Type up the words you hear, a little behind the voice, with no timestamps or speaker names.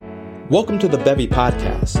Welcome to the Bevy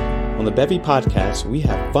Podcast. On the Bevy Podcast, we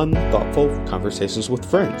have fun, thoughtful conversations with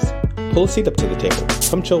friends. Pull a seat up to the table.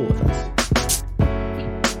 Come chill with us.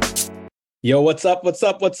 Yo, what's up? What's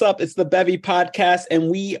up? What's up? It's the Bevy Podcast,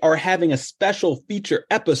 and we are having a special feature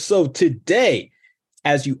episode today.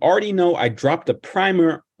 As you already know, I dropped a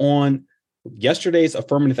primer on yesterday's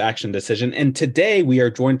affirmative action decision, and today we are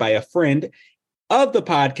joined by a friend of the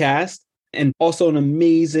podcast and also an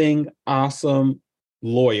amazing, awesome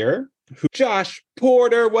lawyer, Josh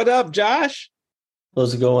Porter. What up, Josh?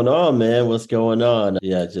 What's going on, man? What's going on?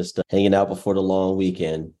 Yeah, just hanging out before the long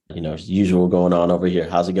weekend. Usual going on over here.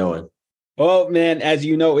 How's it going? Well, man, as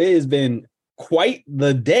you know, it has been quite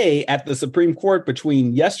the day at the Supreme Court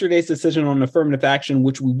between yesterday's decision on affirmative action,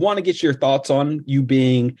 which we want to get your thoughts on, you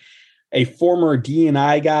being a former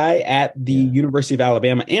D&I guy at the University of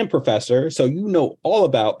Alabama and professor. So you know all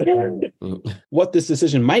about what this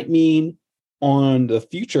decision might mean on the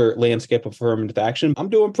future landscape of affirmative action. I'm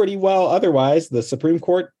doing pretty well. Otherwise, the Supreme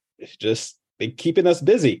Court is just keeping us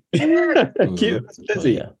busy. Keeping us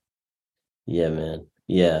busy. Yeah, man.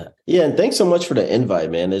 Yeah. And thanks so much for the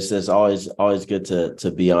invite, man. It's always good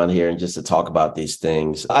to be on here and just to talk about these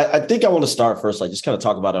things. I think I want to start first, just kind of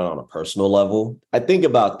talk about it on a personal level. I think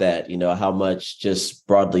about that, how much, just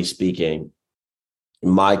broadly speaking,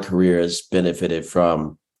 my career has benefited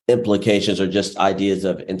from implications or just ideas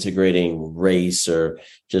of integrating race or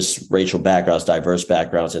just racial backgrounds, diverse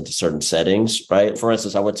backgrounds into certain settings, right? For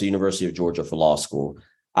instance, I went to University of Georgia for law school.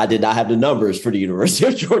 I did not have the numbers for the University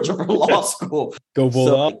of Georgia for law school.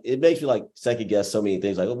 It makes me second guess so many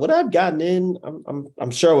things. Would I have gotten in?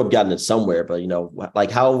 I'm sure I would have gotten in somewhere, but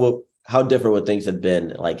how different would things have been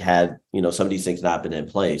had some of these things not been in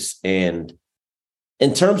place? And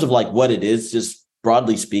in terms of what it is, just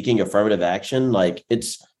broadly speaking, affirmative action,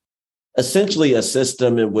 it's essentially a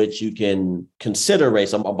system in which you can consider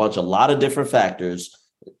race, a lot of different factors,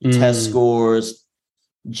 test scores,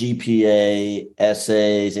 GPA,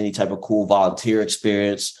 essays, any type of cool volunteer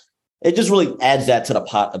experience. It just really adds that to the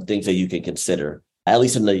pot of things that you can consider, at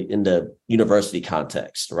least in the university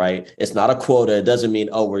context, right? It's not a quota. It doesn't mean,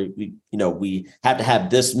 we have to have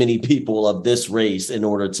this many people of this race in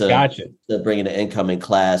order to bring in an incoming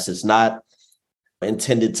class. It's not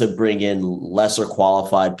intended to bring in lesser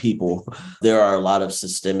qualified people. There are a lot of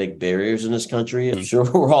systemic barriers in this country. I'm sure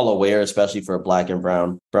we're all aware, especially for Black and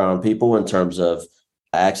brown people, in terms of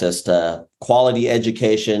access to quality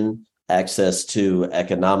education, access to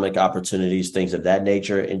economic opportunities, things of that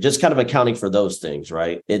nature, and just kind of accounting for those things,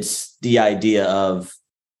 right? It's the idea of,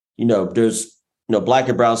 there's, Black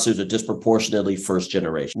and brown students are disproportionately first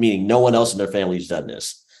generation, meaning no one else in their family's done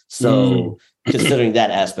this. So considering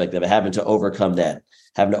that aspect of it, having to overcome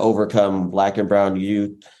Black and brown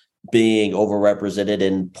youth being overrepresented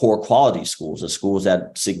in poor quality schools and schools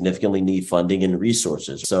that significantly need funding and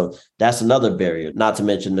resources. So that's another barrier, not to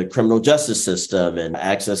mention the criminal justice system and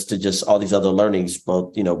access to just all these other learnings,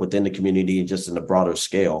 both, within the community and just in a broader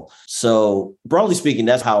scale. So broadly speaking,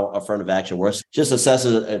 that's how affirmative action works. Just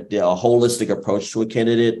assesses a holistic approach to a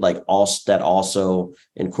candidate, that also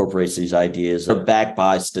incorporates these ideas, are backed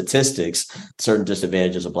by statistics, certain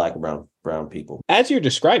disadvantages of Black and brown people. As you're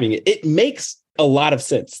describing it, it makes a lot of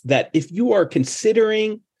sense that if you are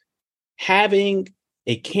considering having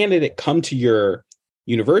a candidate come to your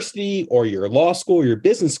university or your law school or your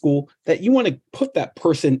business school, that you want to put that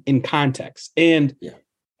person in context. And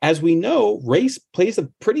as we know, race plays a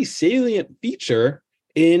pretty salient feature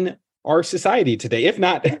in our society today, if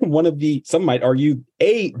not one of the, some might argue,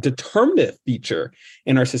 a determinative feature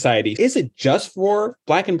in our society. Is it just for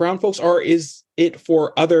Black and brown folks, or is it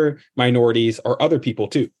for other minorities or other people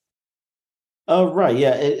too? Right.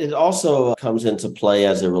 Yeah. It also comes into play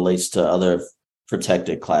as it relates to other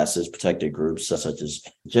protected classes, protected groups, such as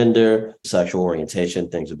gender, sexual orientation,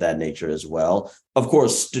 things of that nature as well. Of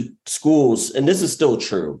course, schools, and this is still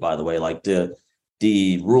true, by the way,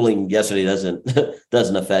 the ruling yesterday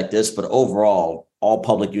doesn't affect this, but overall, all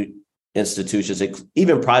public institutions,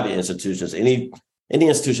 even private institutions, any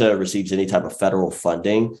institution that receives any type of federal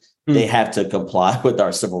funding, they have to comply with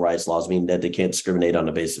our civil rights laws, meaning that they can't discriminate on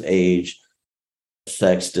the basis of age,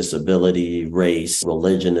 sex, disability, race,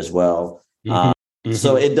 religion as well.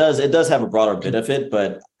 So it does have a broader benefit,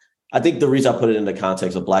 but I think the reason I put it in the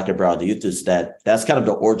context of Black and brown youth is that's kind of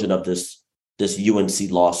the origin of this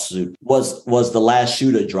UNC lawsuit was the last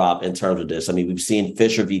shoe to drop in terms of this. I mean, we've seen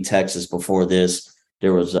Fisher v. Texas before this.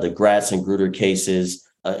 There was the Gratz and Grutter cases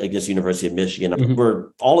against University of Michigan, where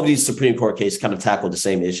all of these Supreme Court cases kind of tackle the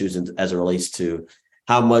same issues as it relates to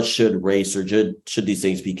how much should race or should these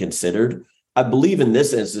things be considered. I believe in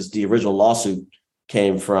this instance, the original lawsuit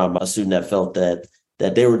came from a student that felt that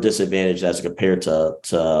that they were disadvantaged as compared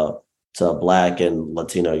to Black and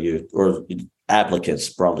Latino youth or applicants,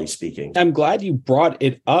 broadly speaking. I'm glad you brought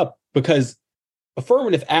it up because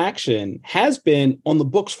affirmative action has been on the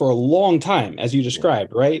books for a long time, as you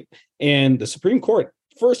described, right? And the Supreme Court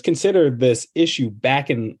first considered this issue back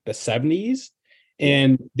in the 70s.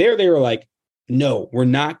 And they were like, no, we're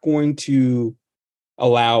not going to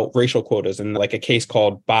allow racial quotas. And like a case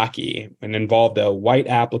called Bakke, and involved a white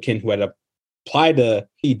applicant who had applied to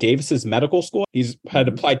Davis's medical school. He's had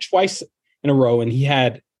applied twice in a row, and he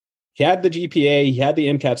had the GPA, he had the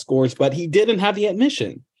MCAT scores, but he didn't have the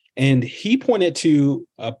admission. And he pointed to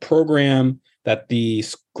a program that the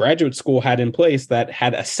graduate school had in place that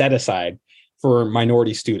had a set aside for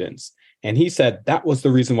minority students. And he said that was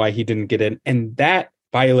the reason why he didn't get in. And that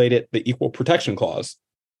violated the Equal Protection Clause.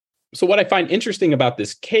 So what I find interesting about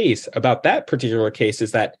this case, about that particular case,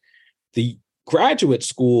 is that the graduate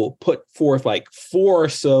school put forth like 4 or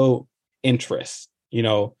so interests.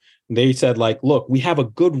 They said like, look, we have a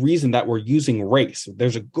good reason that we're using race.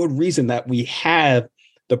 There's a good reason that we have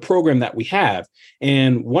the program that we have.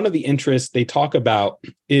 And one of the interests they talk about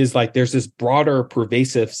is like, there's this broader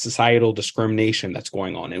pervasive societal discrimination that's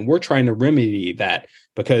going on. And we're trying to remedy that,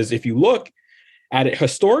 because if you look at it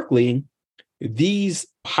historically, these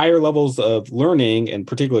higher levels of learning, and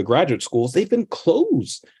particularly graduate schools, they've been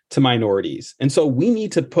closed to minorities. And so we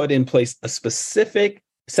need to put in place a specific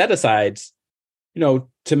set asides,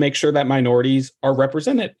 to make sure that minorities are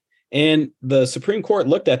represented. And the Supreme Court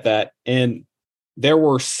looked at that, and there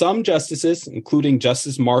were some justices, including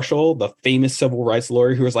Justice Marshall, the famous civil rights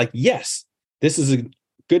lawyer, who was like, yes, this is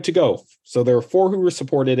good to go. So there were 4 who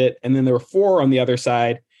supported it. And then there were 4 on the other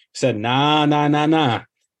side who said, nah.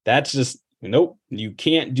 That's just, nope, you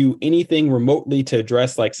can't do anything remotely to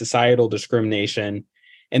address like societal discrimination.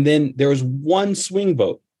 And then there was one swing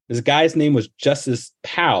vote. This guy's name was Justice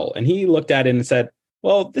Powell. And he looked at it and said,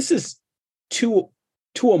 well, this is too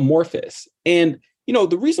amorphous. And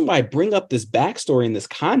the reason why I bring up this backstory in this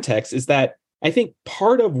context is that I think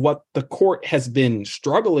part of what the court has been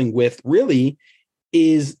struggling with really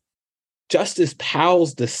is Justice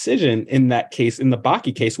Powell's decision in that case, in the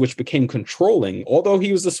Bakke case, which became controlling. Although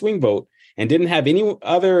he was a swing vote and didn't have any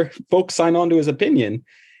other folks sign on to his opinion,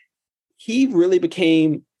 he really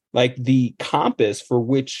became like the compass for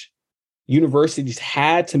which universities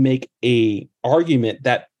had to make a argument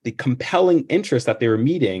that the compelling interest that they were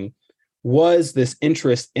meeting was this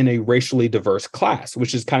interest in a racially diverse class,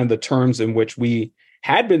 which is kind of the terms in which we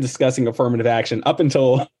had been discussing affirmative action up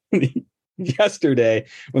until yesterday,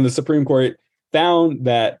 when the Supreme Court found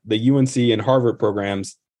that the UNC and Harvard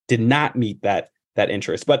programs did not meet that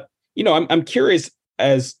interest. But, I'm curious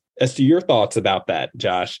as to your thoughts about that,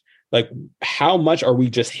 Josh. Like, how much are we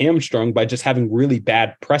just hamstrung by just having really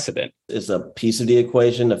bad precedent? Is a piece of the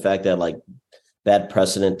equation, the fact that like bad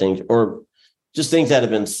precedent things, or just things that have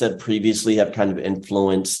been said previously, have kind of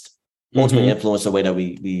ultimately influenced the way that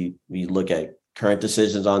we look at current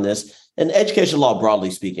decisions on this. And education law,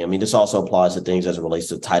 broadly speaking, I mean, this also applies to things as it relates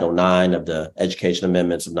to Title IX of the Education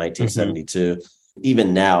Amendments of 1972.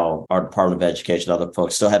 Even now, our Department of Education, other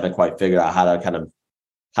folks still haven't quite figured out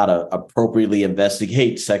how to appropriately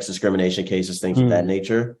investigate sex discrimination cases, things of that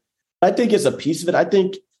nature. I think it's a piece of it. I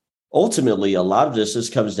think ultimately a lot of this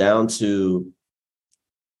just comes down to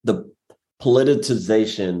the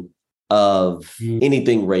politicization of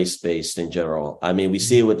anything race-based in general. I mean, we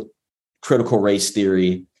see it with critical race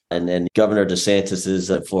theory and Governor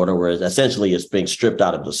DeSantis in Florida, where essentially it's being stripped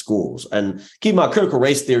out of the schools. And keep in mind, critical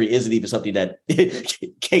race theory isn't even something that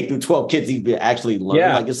K through 12 kids even actually learn.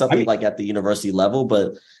 Yeah. Like it's something like at the university level,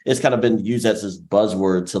 but it's kind of been used as this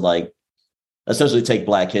buzzword to like essentially take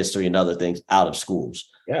Black history and other things out of schools.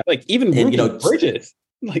 Yeah, like even Ruby Bridges.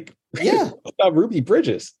 Like, yeah, about Ruby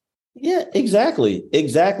Bridges. Yeah, exactly. I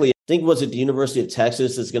think was it the University of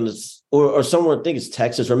Texas is going to, or somewhere, I think it's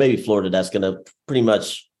Texas or maybe Florida, that's going to pretty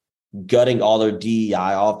much gutting all their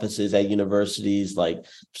DEI offices at universities, like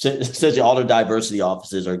essentially all their diversity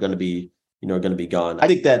offices are going to be, gone. I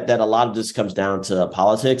think that a lot of this comes down to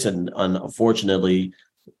politics, and unfortunately,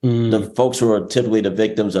 the folks who are typically the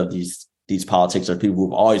victims of these politics are people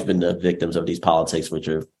who've always been the victims of these politics, which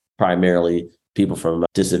are primarily people from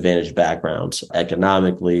disadvantaged backgrounds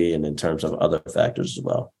economically and in terms of other factors as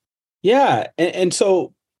well. Yeah. And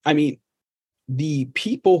so, I mean, the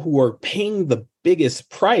people who are paying the biggest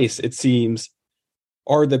price, it seems,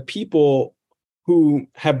 are the people who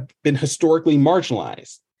have been historically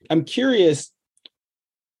marginalized. I'm curious,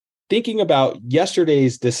 thinking about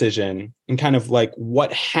yesterday's decision and kind of like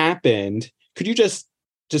what happened, could you just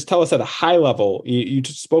just tell us at a high level, you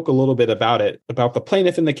just spoke a little bit about it, about the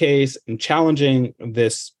plaintiff in the case and challenging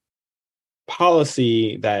this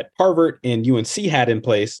policy that Harvard and UNC had in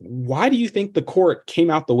place. Why do you think the court came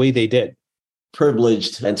out the way they did?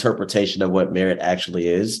 Privileged interpretation of what merit actually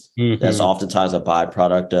is. Mm-hmm. That's oftentimes a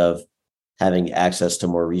byproduct of having access to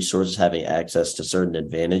more resources, having access to certain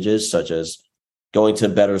advantages, such as going to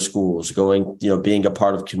better schools, being a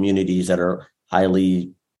part of communities that are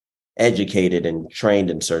highly educated and trained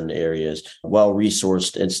in certain areas,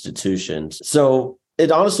 well-resourced institutions. So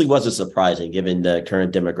it honestly wasn't surprising given the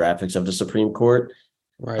current demographics of the Supreme Court.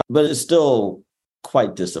 Right. But it's still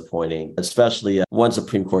quite disappointing, especially one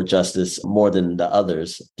Supreme Court justice more than the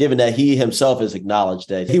others, given that he himself has acknowledged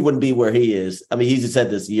that he wouldn't be where he is. I mean, he's said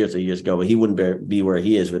this years and years ago, but he wouldn't be where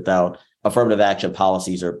he is without affirmative action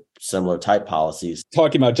policies or similar type policies.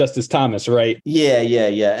 Talking about Justice Thomas, right? Yeah.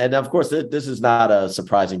 And of course, this is not a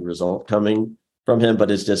surprising result coming from him,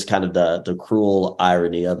 but it's just kind of the cruel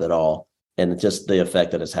irony of it all and just the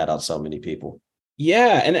effect that it's had on so many people.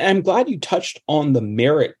 Yeah. And I'm glad you touched on the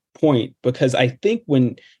merit point, because I think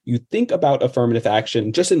when you think about affirmative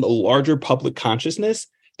action, just in the larger public consciousness,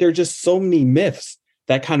 there are just so many myths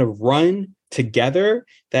that kind of run together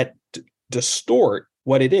that distort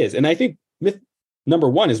what it is. And I think myth number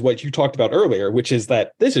one is what you talked about earlier, which is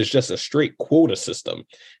that this is just a straight quota system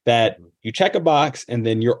that you check a box and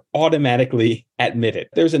then you're automatically admitted.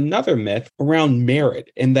 There's another myth around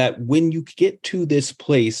merit, and that when you get to this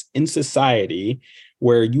place in society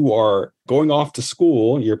where you are going off to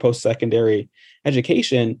school, your post-secondary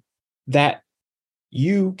education, that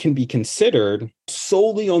you can be considered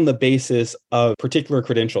solely on the basis of particular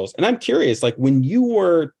credentials. And I'm curious, like when you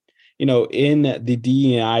were, in the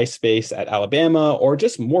DEI space at Alabama, or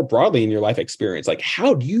just more broadly in your life experience, like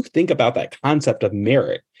how do you think about that concept of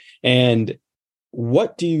merit? And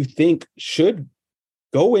what do you think should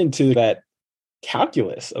go into that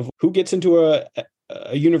calculus of who gets into a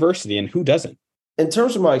university and who doesn't? In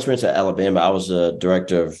terms of my experience at Alabama, I was a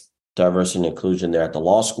director of diversity and inclusion there at the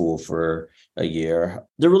law school for a year.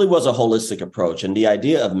 There really was a holistic approach. And the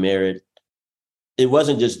idea of merit, it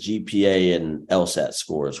wasn't just GPA and LSAT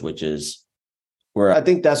scores, which is where I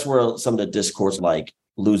think that's where some of the discourse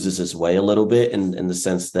loses its way a little bit in the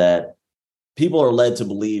sense that people are led to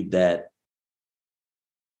believe that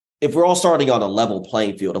if we're all starting on a level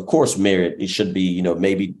playing field, of course, merit, it should be,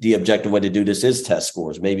 maybe the objective way to do this is test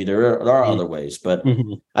scores. Maybe there are other ways. But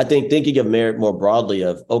I think thinking of merit more broadly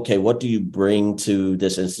of, okay, what do you bring to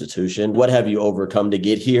this institution? What have you overcome to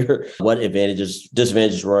get here? What advantages,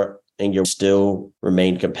 disadvantages were, and you still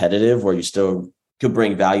remain competitive, where you still could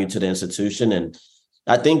bring value to the institution? And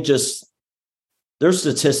I think just there's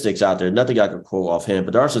statistics out there, nothing I could quote offhand,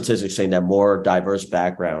 but there are statistics saying that more diverse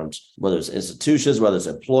backgrounds, whether it's institutions, whether it's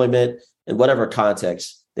employment, in whatever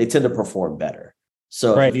context, they tend to perform better.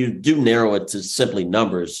 So If you do narrow it to simply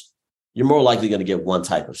numbers, you're more likely going to get one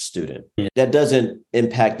type of student. That doesn't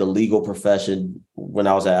impact the legal profession. When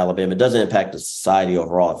I was at Alabama, it doesn't impact the society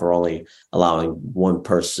overall if we're only allowing one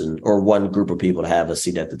person or one group of people to have a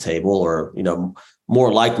seat at the table, or,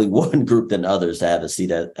 more likely one group than others to have a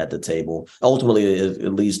seat at the table. Ultimately,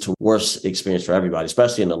 it leads to worse experience for everybody,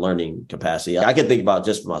 especially in the learning capacity. I can think about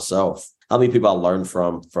just myself, how many people I learned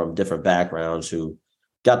from different backgrounds who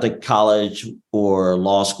got to college or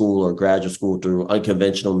law school or graduate school through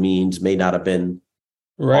unconventional means, may not have been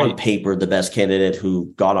on paper the best candidate,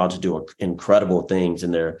 who gone on to do incredible things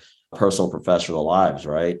in their personal and professional lives,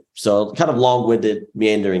 right? So kind of long-winded,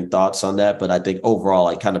 meandering thoughts on that. But I think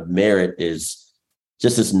overall, kind of merit is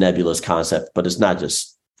just this nebulous concept, but it's not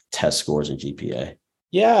just test scores and GPA.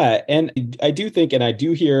 Yeah. And I do think, and I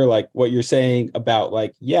do hear what you're saying about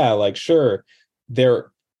sure,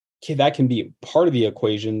 that can be part of the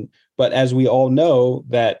equation. But as we all know,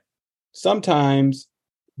 that sometimes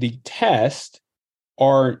the tests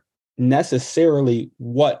aren't necessarily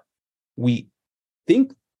what we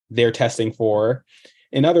think they're testing for.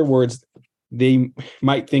 In other words, they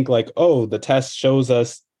might think the test shows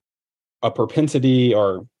us a propensity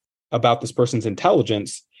or about this person's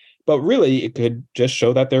intelligence, but really it could just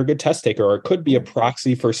show that they're a good test taker, or it could be a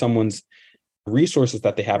proxy for someone's resources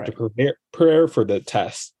that they have to prepare for the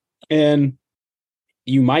test. And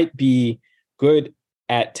you might be good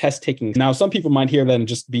at test taking. Now, some people might hear that and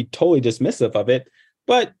just be totally dismissive of it,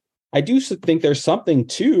 but I do think there's something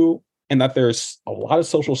to, and that there's a lot of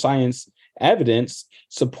social science evidence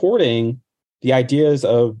supporting the ideas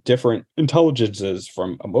of different intelligences,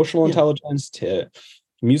 from emotional intelligence to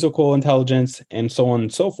musical intelligence and so on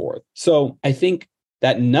and so forth. So I think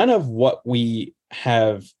that none of what we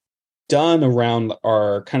have done around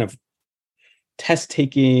our kind of test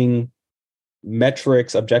taking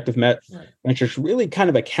metrics, metrics really kind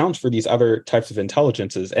of accounts for these other types of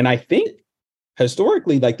intelligences. And I think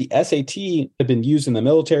historically, like the SAT had been used in the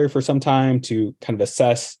military for some time to kind of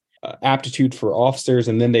assess aptitude for officers.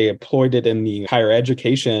 And then they employed it in the higher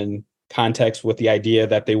education context with the idea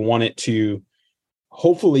that they wanted to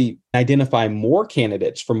hopefully identify more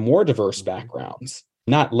candidates from more diverse backgrounds,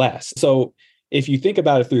 not less. So if you think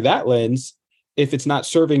about it through that lens, if it's not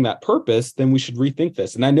serving that purpose, then we should rethink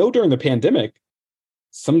this. And I know during the pandemic,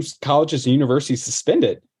 some colleges and universities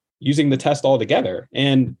suspended using the test altogether.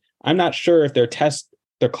 And I'm not sure if their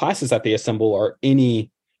classes that they assemble are any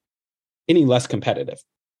less competitive.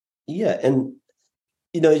 Yeah. And,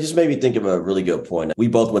 it just made me think of a really good point. We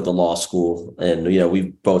both went to law school and, we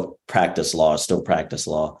both practice law, still practice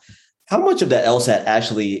law. How much of the LSAT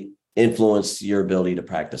actually influenced your ability to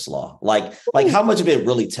practice law? Like how much of it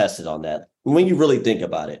really tested on that? When you really think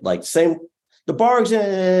about it, like the bar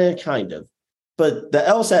exam, kind of, but the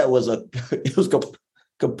LSAT was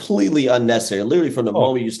completely unnecessary. Literally from the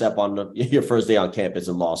moment you step on your first day on campus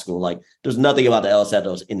in law school, like there's nothing about the LSAT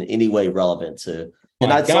that was in any way relevant to.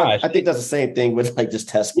 And I think that's the same thing with like just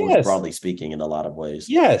test scores, broadly speaking, in a lot of ways.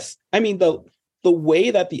 Yes. I mean, the way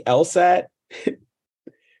that the LSAT,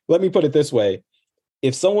 let me put it this way.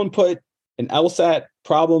 If someone put an LSAT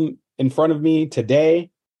problem in front of me today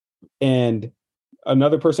and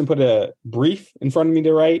another person put a brief in front of me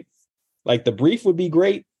to write, like the brief would be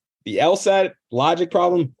great. The LSAT logic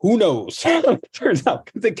problem, who knows? Turns out,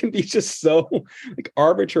 because it can be just so like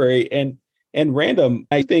arbitrary and random.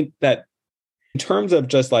 I think that in terms of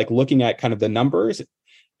just like looking at kind of the numbers,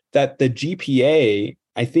 that the GPA,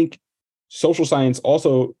 I think social science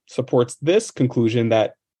also supports this conclusion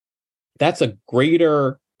that that's a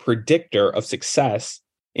greater predictor of success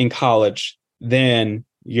in college than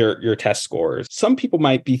your test scores. Some people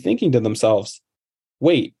might be thinking to themselves,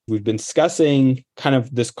 wait, we've been discussing kind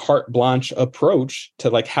of this carte blanche approach to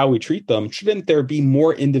like how we treat them. Shouldn't there be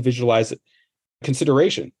more individualized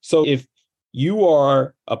consideration? So if you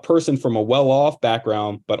are a person from a well-off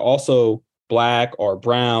background, but also Black or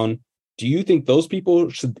brown, do you think those people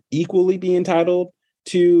should equally be entitled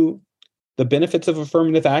to the benefits of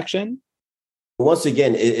affirmative action? Once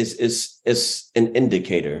again, it's an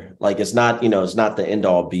indicator. Like it's not the end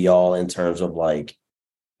all be all in terms of like,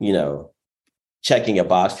 checking a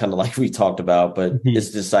box, kind of like we talked about, but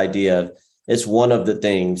it's this idea of it's one of the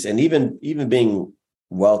things. And even being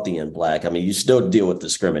wealthy and Black, I mean, you still deal with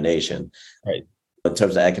discrimination, right? In terms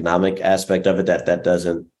of the economic aspect of it, that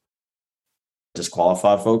doesn't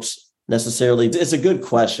disqualify folks necessarily. It's a good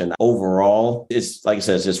question. Overall, it's like I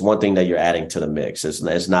said, it's just one thing that you're adding to the mix. It's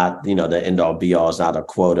not, the end all be all. It's not a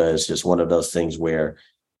quota. It's just one of those things where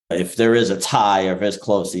if there is a tie or if it's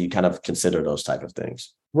close, you kind of consider those type of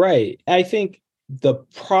things. Right. I think the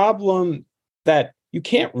problem that you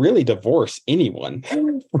can't really divorce anyone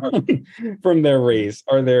from their race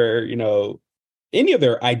or their, any of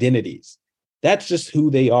their identities. That's just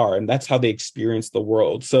who they are. And that's how they experience the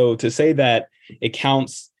world. So to say that it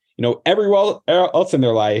counts, everywhere else in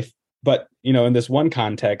their life, but, in this one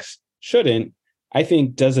context shouldn't, I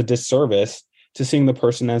think does a disservice to seeing the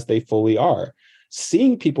person as they fully are.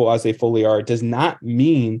 Seeing people as they fully are does not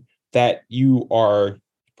mean that you are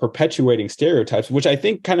perpetuating stereotypes, which I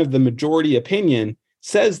think kind of the majority opinion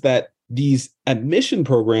says that these admission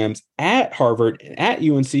programs at Harvard and at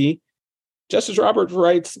UNC, Justice Roberts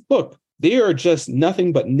writes, look, they are just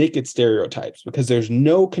nothing but naked stereotypes because there's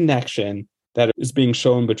no connection that is being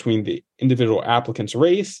shown between the individual applicant's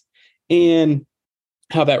race and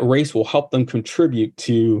how that race will help them contribute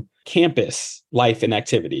to campus life and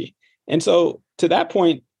activity. And so to that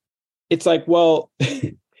point, it's like, well,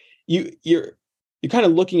 you're kind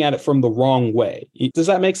of looking at it from the wrong way. Does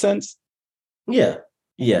that make sense? Yeah,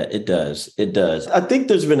 it does. It does. I think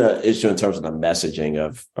there's been an issue in terms of the messaging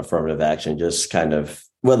of affirmative action, just kind of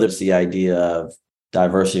whether it's the idea of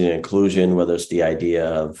diversity and inclusion, whether it's the idea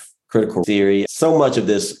of critical theory. So much of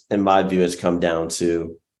this, in my view, has come down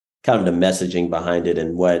to kind of the messaging behind it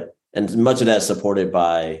and much of that is supported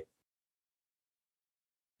by,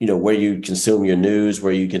 where you consume your news,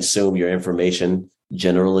 where you consume your information.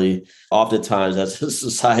 Generally, oftentimes as a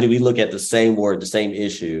society, we look at the same word, the same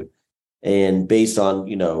issue, and based on,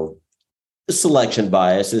 selection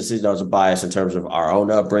bias, it's a bias in terms of our own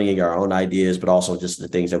upbringing, our own ideas, but also just the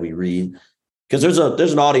things that we read. Because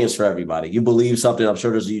there's an audience for everybody. You believe something, I'm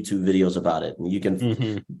sure there's YouTube videos about it, and you can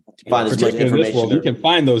find as much information. You can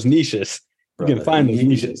find those niches.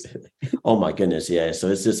 Oh my goodness, yeah. So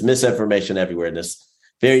it's just misinformation everywhere, and it's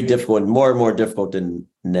very difficult, more and more difficult than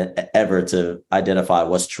ever to identify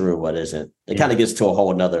what's true and what isn't. It kind of gets to a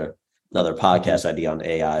whole nother another podcast idea on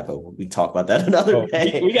AI, but we talk about that another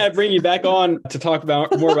day. We got to bring you back on to talk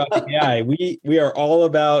about more about the AI. We are all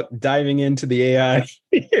about diving into the AI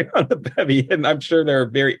here on the Bevy, and I'm sure there are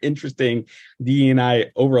very interesting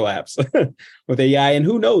D&I overlaps with AI. And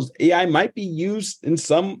who knows, AI might be used in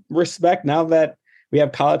some respect now that we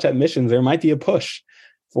have college admissions. There might be a push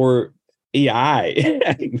for AI.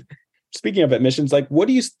 Speaking of admissions, like, what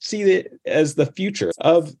do you see as the future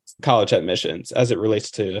of college admissions as it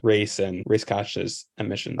relates to race and race conscious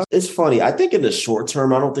admissions? It's funny. I think in the short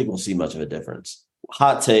term, I don't think we'll see much of a difference.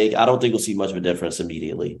 Hot take. I don't think we'll see much of a difference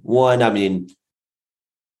immediately. One, I mean,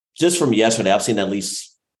 just from yesterday, I've seen at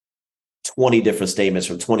least 20 different statements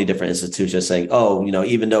from 20 different institutions saying, oh,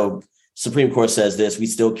 even though Supreme Court says this, we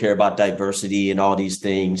still care about diversity and all these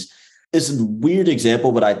things. It's a weird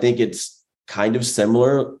example, but I think it's kind of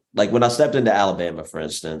similar. Like when I stepped into Alabama, for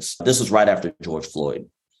instance, this was right after George Floyd.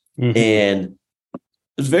 Mm-hmm. And it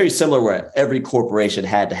was very similar where every corporation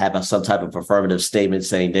had to have some type of affirmative statement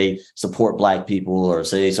saying they support Black people or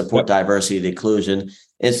say they support diversity and inclusion.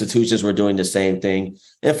 Institutions were doing the same thing.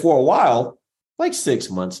 And for a while, like 6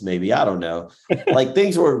 months, maybe, I don't know, like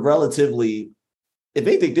things were relatively, if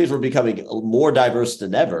anything, things were becoming more diverse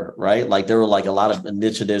than ever, right? Like there were like a lot of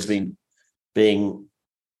initiatives being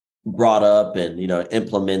brought up and,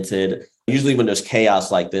 implemented. Usually when there's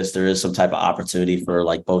chaos like this, there is some type of opportunity for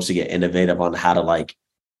like folks to get innovative on how to like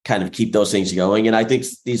kind of keep those things going. And I think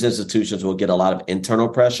these institutions will get a lot of internal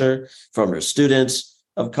pressure from their students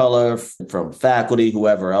of color, from faculty,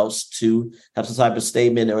 whoever else, to have some type of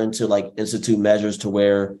statement or into like institute measures to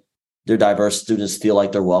where their diverse students feel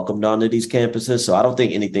like they're welcomed onto these campuses. So I don't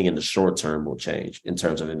think anything in the short term will change in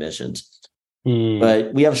terms of admissions.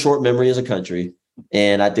 But we have short memory as a country.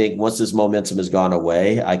 And I think once this momentum has gone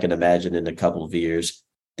away, I can imagine in a couple of years,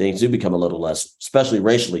 things do become a little less, especially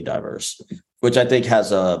racially diverse, which I think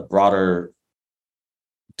has a broader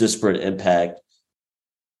disparate impact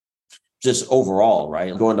just overall,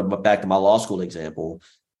 right? Going back to my law school example,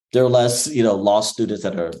 there are less, law students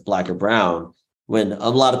that are Black or brown when a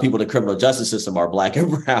lot of people in the criminal justice system are Black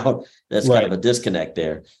and brown. That's kind of a disconnect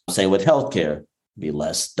there. Same with healthcare. Be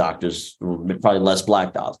less doctors, probably less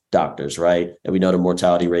Black doctors, right? And we know the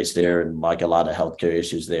mortality rates there and like a lot of healthcare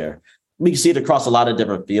issues there. We can see it across a lot of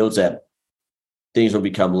different fields that things will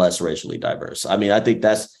become less racially diverse. I mean, I think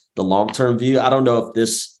that's the long-term view. I don't know if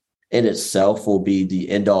this in itself will be the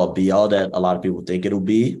end-all be-all that a lot of people think it'll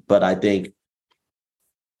be, but I think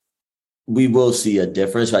we will see a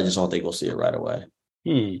difference. I just don't think we'll see it right away.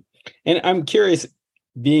 And I'm curious,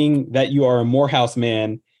 being that you are a Morehouse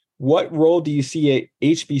man, what role do you see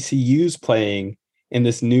HBCUs playing in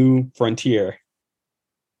this new frontier?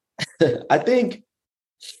 I think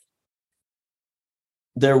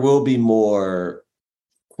there will be more,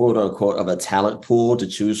 quote unquote, of a talent pool to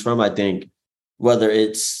choose from. I think whether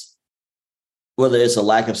it's a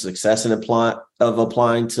lack of success in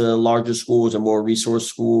applying to larger schools and more resource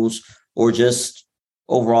schools, or just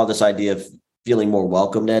overall this idea of feeling more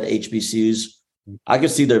welcomed at HBCUs, I could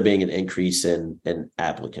see there being an increase in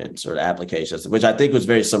applicants or applications, which I think was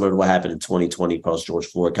very similar to what happened in 2020 post George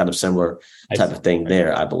Floyd, kind of similar type of thing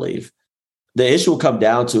there, I believe. The issue will come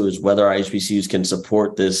down to is whether our HBCUs can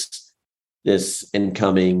support this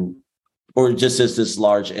incoming or just as this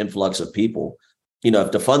large influx of people.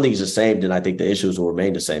 If the funding is the same, then I think the issues will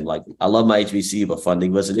remain the same. Like, I love my HBCU, but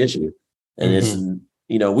funding was an issue. And it's,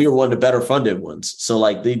 we were one of the better funded ones. So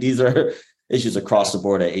like these are issues across the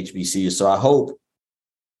board at HBCUs. So I hope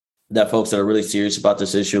that folks that are really serious about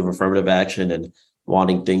this issue of affirmative action and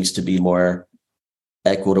wanting things to be more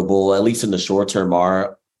equitable, at least in the short term,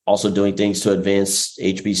 are also doing things to advance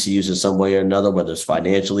HBCUs in some way or another, whether it's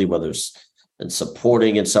financially, whether it's in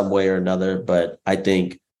supporting in some way or another. But I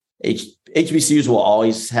think HBCUs will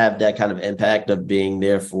always have that kind of impact of being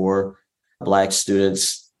there for Black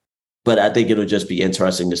students. But I think it'll just be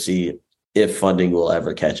interesting to see if funding will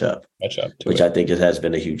ever catch up which I think it has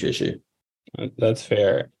been a huge issue. That's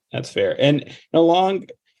fair. And along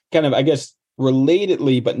kind of, I guess,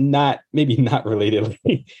 relatedly, but maybe not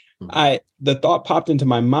relatedly, the thought popped into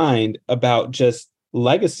my mind about just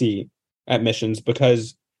legacy admissions,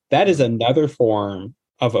 because that is another form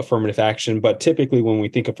of affirmative action. But typically when we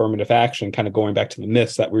think affirmative action, kind of going back to the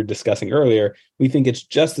myths that we were discussing earlier, we think it's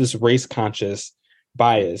just this race conscious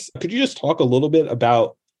bias. Could you just talk a little bit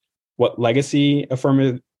about what legacy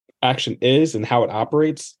affirmative action is and how it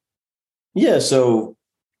operates? Yeah, so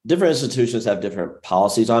different institutions have different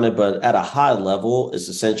policies on it, but at a high level, it's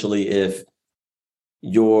essentially if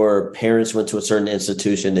your parents went to a certain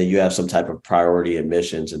institution, then you have some type of priority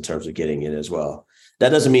admissions in terms of getting in as well. That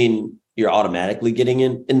doesn't mean you're automatically getting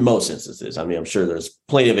in most instances. I mean, I'm sure there's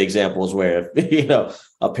plenty of examples where if,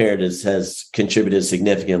 a parent has contributed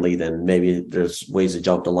significantly, then maybe there's ways to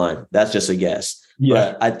jump the line. That's just a guess. Yeah.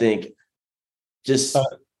 But I think just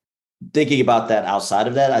thinking about that outside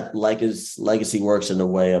of that, I like his legacy works in a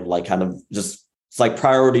way of like kind of just, it's like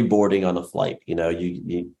priority boarding on a flight.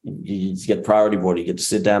 You just get priority boarding. You get to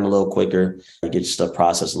sit down a little quicker, you get your stuff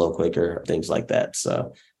processed a little quicker, things like that.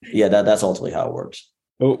 So yeah, that's ultimately how it works.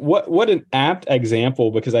 What an apt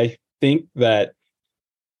example, because I think that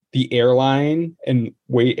the airline and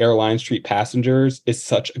way airlines treat passengers is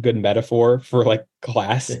such a good metaphor for like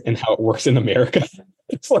class and how it works in America.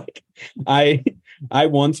 It's like I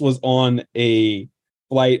once was on a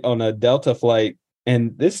flight, on a Delta flight,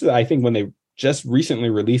 and this is, I think, when they just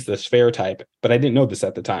recently released this fare type, but I didn't know this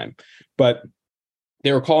at the time. But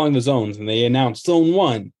they were calling the zones, and they announced zone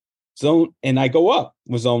 1, and I go up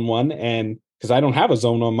with zone 1, and because I don't have a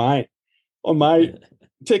zone on my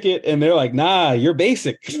ticket, and they're like, "Nah, you're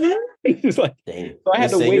basic." It's like, so I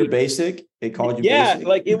had to wait. You're basic. They called you basic. Yeah,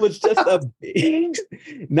 like it was just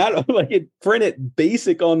not like it printed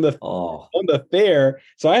basic on the fare.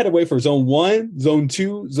 So I had to wait for zone 1, zone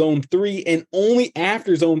 2, zone 3, and only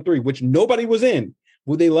after zone 3, which nobody was in,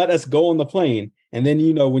 would they let us go on the plane. And then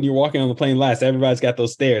when you're walking on the plane last, everybody's got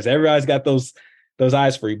those stairs, everybody's got those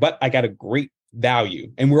eyes for you. But I got a great value,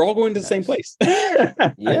 and we're all going to the same place.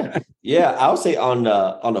 Yeah. I would say on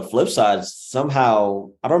the flip side, somehow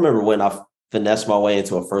I don't remember when I finessed my way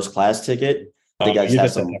into a first class ticket. I think I just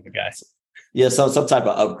had some type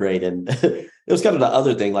of upgrade, and it was kind of the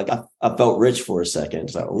other thing. Like I felt rich for a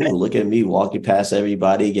second. So look at me walking past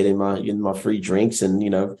everybody, getting my free drinks,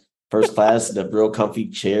 and first class, the real comfy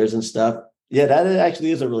chairs and stuff. Yeah, that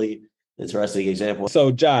actually is a really interesting example.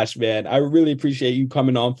 So Josh, man, I really appreciate you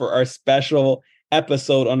coming on for our special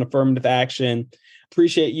episode on affirmative action.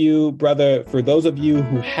 Appreciate you, brother. For those of you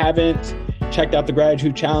who haven't checked out the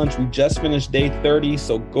Gratitude Challenge, we just finished day 30.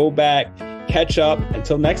 So go back, catch up.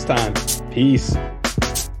 Until next time, peace.